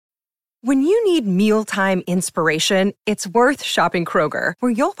When you need mealtime inspiration, it's worth shopping Kroger,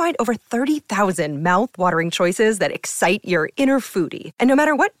 where you'll find over 30,000 mouth-watering choices that excite your inner foodie. And no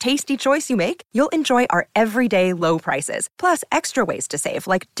matter what tasty choice you make, you'll enjoy our everyday low prices, plus extra ways to save,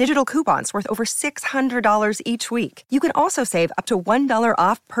 like digital coupons worth over $600 each week. You can also save up to $1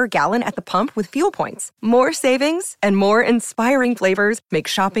 off per gallon at the pump with fuel points. More savings and more inspiring flavors make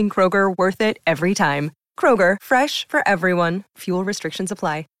shopping Kroger worth it every time. Kroger, fresh for everyone. Fuel restrictions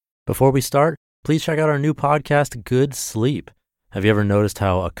apply. Before we start, please check out our new podcast, Good Sleep. Have you ever noticed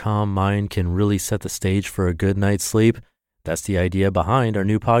how a calm mind can really set the stage for a good night's sleep? That's the idea behind our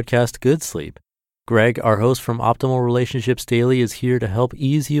new podcast, Good Sleep. Greg, our host from Optimal Relationships Daily, is here to help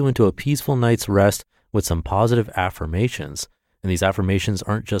ease you into a peaceful night's rest with some positive affirmations. And these affirmations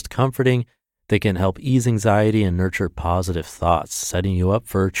aren't just comforting, they can help ease anxiety and nurture positive thoughts, setting you up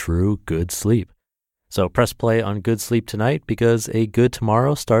for true good sleep. So press play on Good Sleep tonight, because a good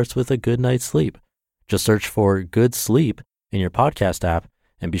tomorrow starts with a good night's sleep. Just search for Good Sleep in your podcast app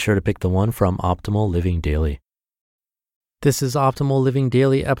and be sure to pick the one from Optimal Living Daily. This is Optimal Living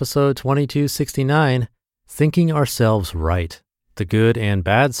Daily episode 2269, Thinking Ourselves Right, The Good and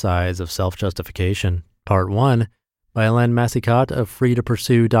Bad Sides of Self-Justification, Part 1, by Helene Massicotte of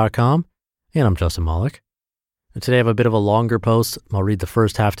freetopursue.com. And I'm Justin Malik. And today I have a bit of a longer post. I'll read the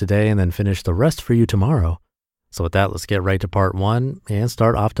first half today and then finish the rest for you tomorrow. So with that, let's get right to part 1 and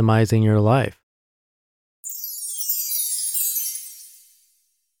start optimizing your life.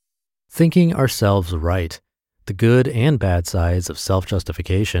 Thinking Ourselves Right, The Good and Bad Sides of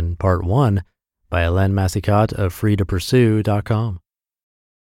Self-Justification, Part 1, by Helene Massicotte of freetopursue.com.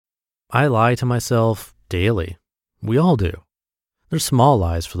 I lie to myself daily. We all do. They're small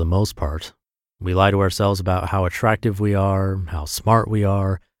lies for the most part. We lie to ourselves about how attractive we are, how smart we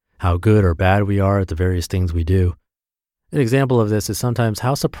are, how good or bad we are at the various things we do. An example of this is sometimes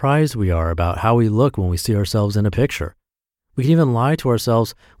how surprised we are about how we look when we see ourselves in a picture. We can even lie to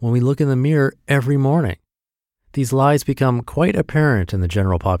ourselves when we look in the mirror every morning. These lies become quite apparent in the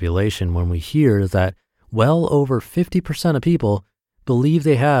general population when we hear that well over 50% of people believe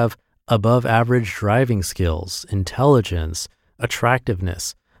they have above average driving skills, intelligence,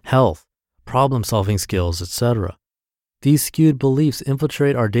 attractiveness, health, problem-solving skills, etc. These skewed beliefs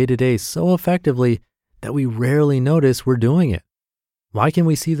infiltrate our day-to-day so effectively that we rarely notice we're doing it. Why can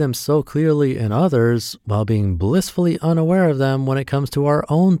we see them so clearly in others while being blissfully unaware of them when it comes to our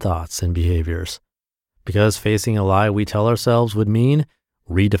own thoughts and behaviors? Because facing a lie we tell ourselves would mean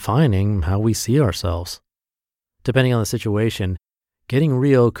redefining how we see ourselves. Depending on the situation, getting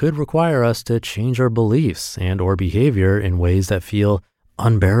real could require us to change our beliefs and or behavior in ways that feel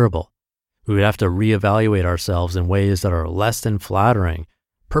unbearable. We would have to reevaluate ourselves in ways that are less than flattering: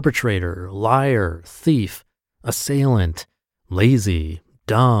 perpetrator, liar, thief, assailant, lazy,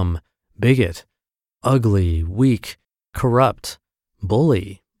 dumb, bigot, ugly, weak, corrupt,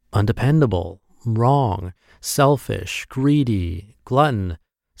 bully, undependable, wrong, selfish, greedy, glutton,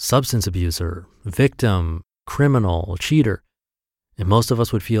 substance abuser, victim, criminal, cheater. And most of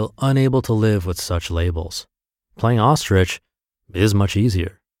us would feel unable to live with such labels. Playing ostrich is much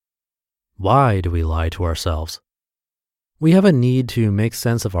easier. Why do we lie to ourselves? We have a need to make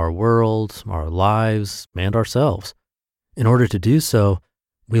sense of our world, our lives, and ourselves. In order to do so,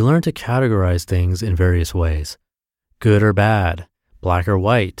 we learn to categorize things in various ways: good or bad, black or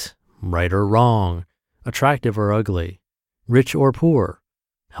white, right or wrong, attractive or ugly, rich or poor,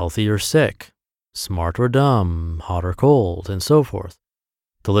 healthy or sick, smart or dumb, hot or cold, and so forth.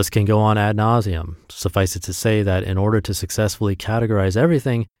 The list can go on ad nauseum. Suffice it to say that in order to successfully categorize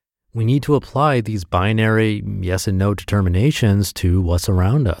everything, we need to apply these binary yes and no determinations to what's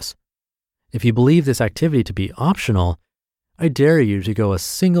around us. If you believe this activity to be optional, I dare you to go a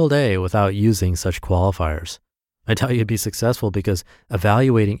single day without using such qualifiers. I doubt you'd be successful because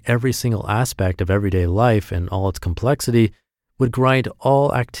evaluating every single aspect of everyday life and all its complexity would grind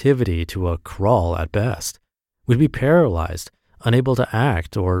all activity to a crawl at best. We'd be paralyzed, unable to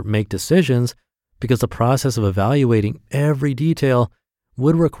act or make decisions because the process of evaluating every detail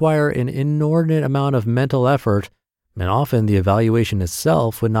would require an inordinate amount of mental effort, and often the evaluation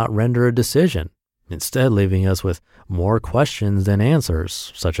itself would not render a decision, instead leaving us with more questions than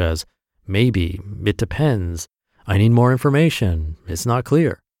answers, such as, maybe, it depends, I need more information, it's not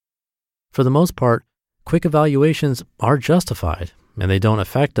clear. For the most part, quick evaluations are justified, and they don't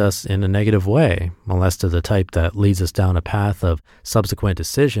affect us in a negative way, unless they're the type that leads us down a path of subsequent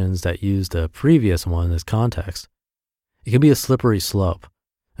decisions that use the previous one as context. It can be a slippery slope,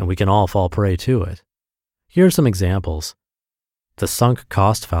 and we can all fall prey to it. Here are some examples. The sunk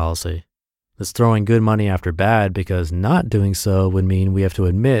cost fallacy. It's throwing good money after bad because not doing so would mean we have to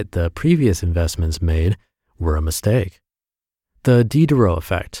admit the previous investments made were a mistake. The Diderot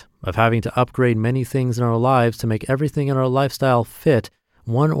effect of having to upgrade many things in our lives to make everything in our lifestyle fit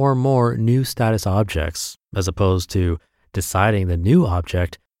one or more new status objects, as opposed to deciding the new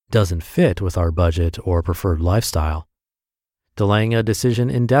object doesn't fit with our budget or preferred lifestyle. Delaying a decision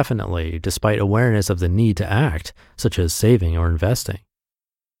indefinitely despite awareness of the need to act, such as saving or investing.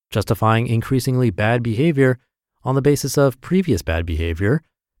 Justifying increasingly bad behavior on the basis of previous bad behavior,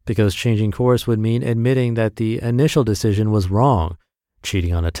 because changing course would mean admitting that the initial decision was wrong,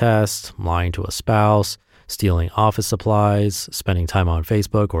 cheating on a test, lying to a spouse, stealing office supplies, spending time on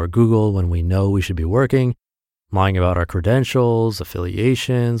Facebook or Google when we know we should be working, lying about our credentials,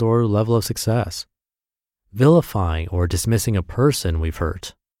 affiliations, or level of success. Vilifying or dismissing a person we've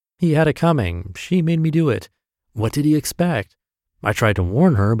hurt. He had it coming. She made me do it. What did he expect? I tried to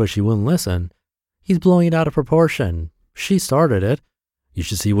warn her, but she wouldn't listen. He's blowing it out of proportion. She started it. You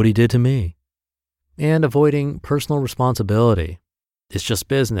should see what he did to me. And avoiding personal responsibility. It's just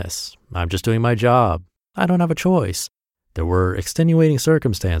business. I'm just doing my job. I don't have a choice. There were extenuating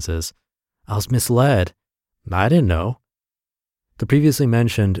circumstances. I was misled. I didn't know. The previously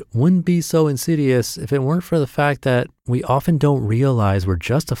mentioned wouldn't be so insidious if it weren't for the fact that we often don't realize we're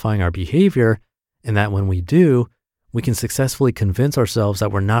justifying our behavior, and that when we do, we can successfully convince ourselves that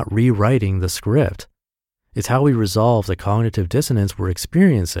we're not rewriting the script. It's how we resolve the cognitive dissonance we're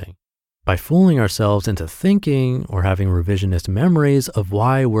experiencing, by fooling ourselves into thinking or having revisionist memories of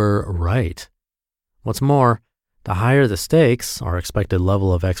why we're right. What's more, the higher the stakes, our expected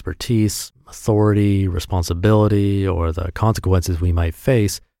level of expertise, authority, responsibility, or the consequences we might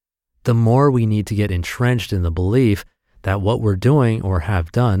face, the more we need to get entrenched in the belief that what we're doing or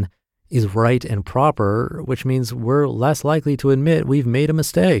have done is right and proper, which means we're less likely to admit we've made a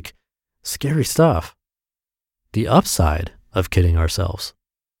mistake. Scary stuff. The upside of kidding ourselves.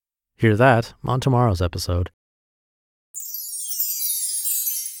 Hear that on tomorrow's episode.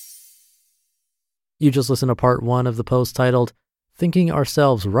 You just listened to part 1 of the post titled, Thinking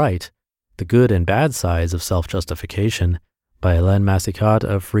Ourselves Right, The Good and Bad Sides of Self-Justification by Helene Massicotte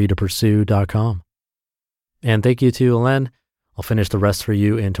of FreeToPursue.com. And thank you to Helene. I'll finish the rest for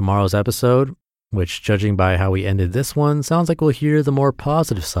you in tomorrow's episode, which, judging by how we ended this one, sounds like we'll hear the more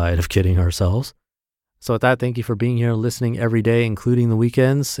positive side of kidding ourselves. So with that, thank you for being here, listening every day, including the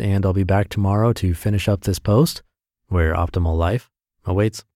weekends, and I'll be back tomorrow to finish up this post, where optimal life awaits.